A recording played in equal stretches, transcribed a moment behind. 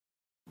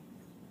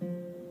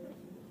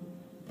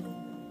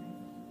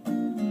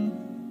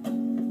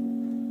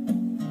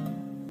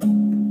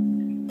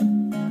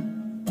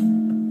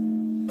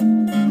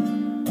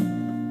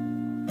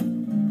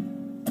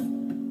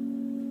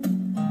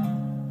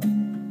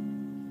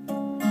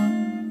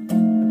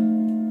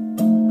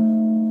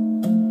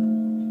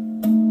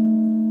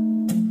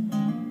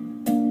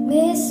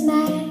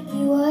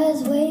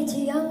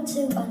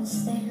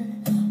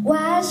understand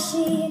why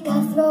she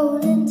got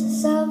thrown into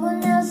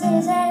someone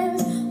else's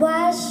hands,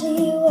 why she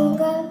woke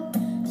up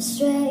a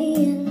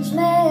strange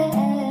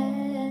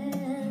man.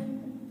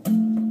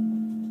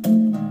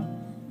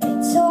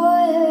 It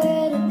tore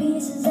her to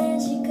pieces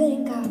and she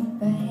couldn't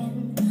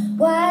comprehend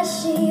why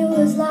she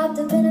was locked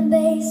up in a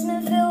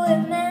basement filled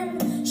with men.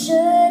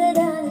 Should've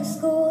done at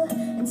school,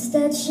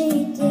 instead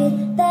she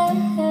did that.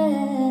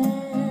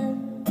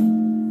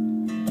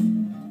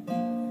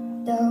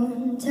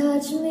 Don't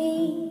touch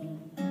me,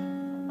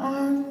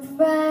 I'm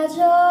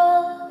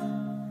fragile,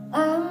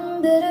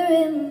 I'm bitter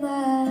in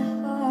my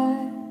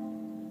heart.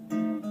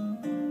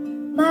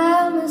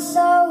 Mama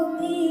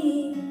sold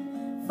me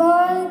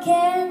for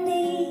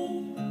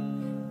candy,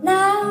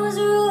 now I was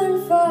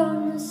ruined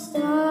from the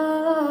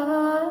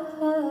start.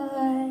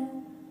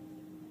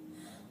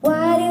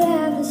 Why do you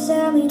have to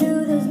sell me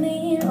to those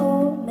mean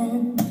old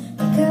men?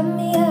 They cut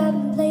me up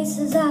in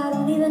places I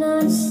don't even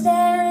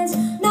understand. It's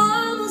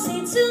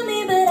normalcy to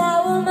me, but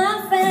how will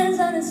my friends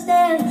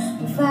understand?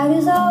 I'm 5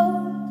 years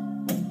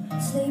old,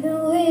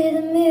 sleeping with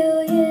a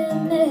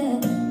million men.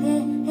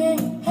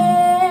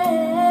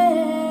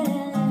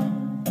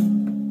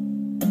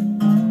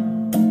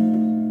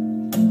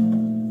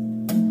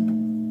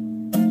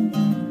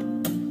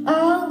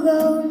 All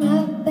grown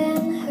up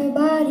and her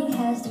body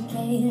has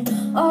decayed.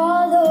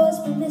 All those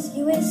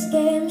promiscuous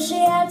games she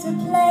had to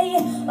play.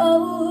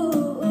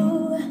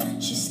 Oh,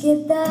 she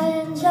skipped the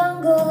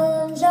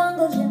jungle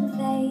gym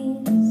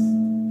phase.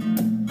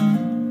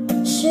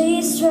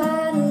 She's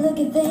trying to look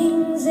at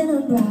things in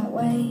a bright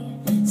way.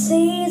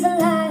 Sees a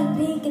light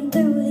peeking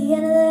through the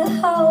end of the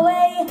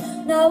hallway.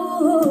 No,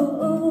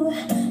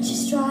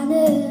 she's trying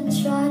to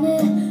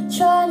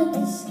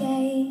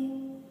escape.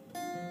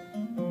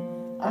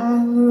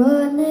 I'm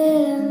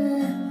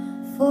running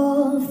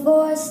full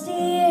force,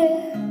 dear,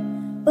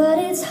 but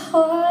it's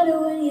harder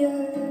when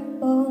you're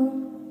bold.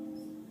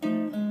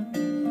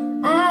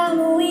 I'm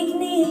a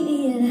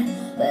weak-kneed,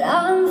 but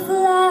I'm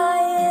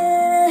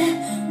flying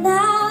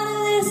now to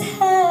this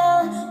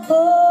hell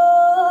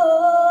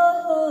hole.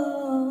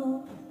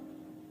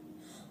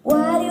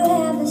 Why do you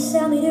have to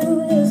sell me to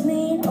those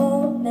mean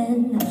old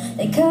men?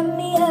 They cut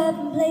me up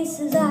in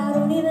places I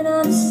don't even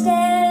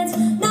understand. It's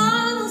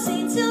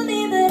normalcy to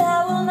me, but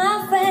how will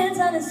my friends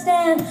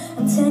understand?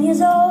 I'm 10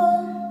 years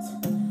old,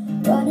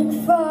 running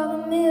from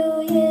a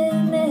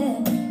million men.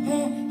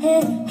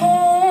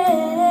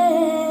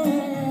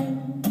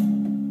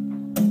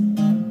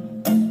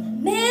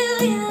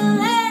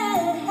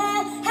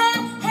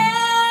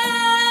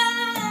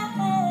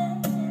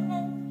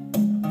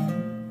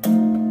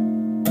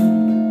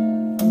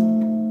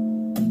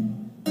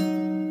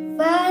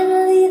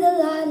 Finally the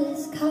light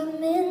is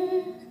coming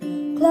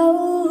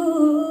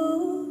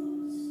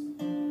close.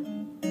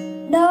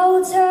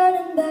 No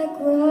turning back,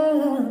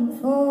 run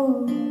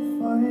full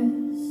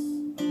force.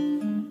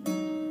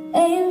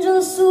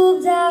 Angels swoop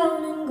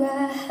down and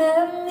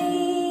grab me,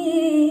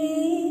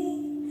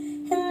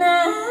 and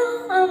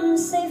now I'm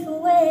safe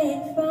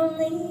away from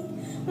the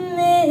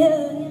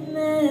million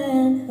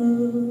men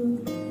who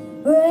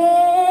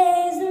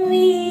raised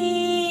me.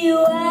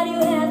 Why do you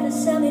have to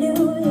sell me to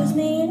those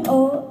mean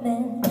old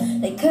men?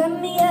 They cut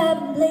me up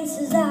in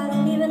places I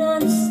don't even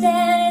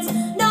understand. It's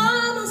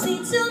normalcy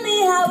to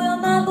me, how will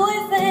my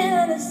boyfriend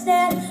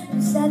understand?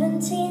 I'm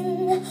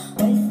 17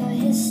 with a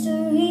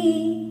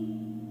history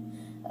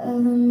of a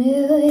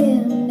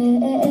million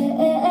men.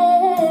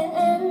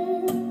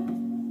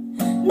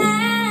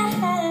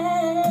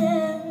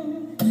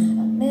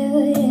 A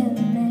million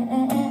men.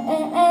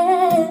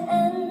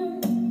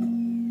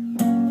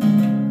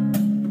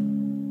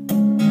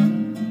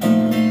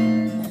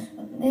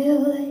 A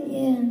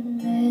million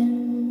men.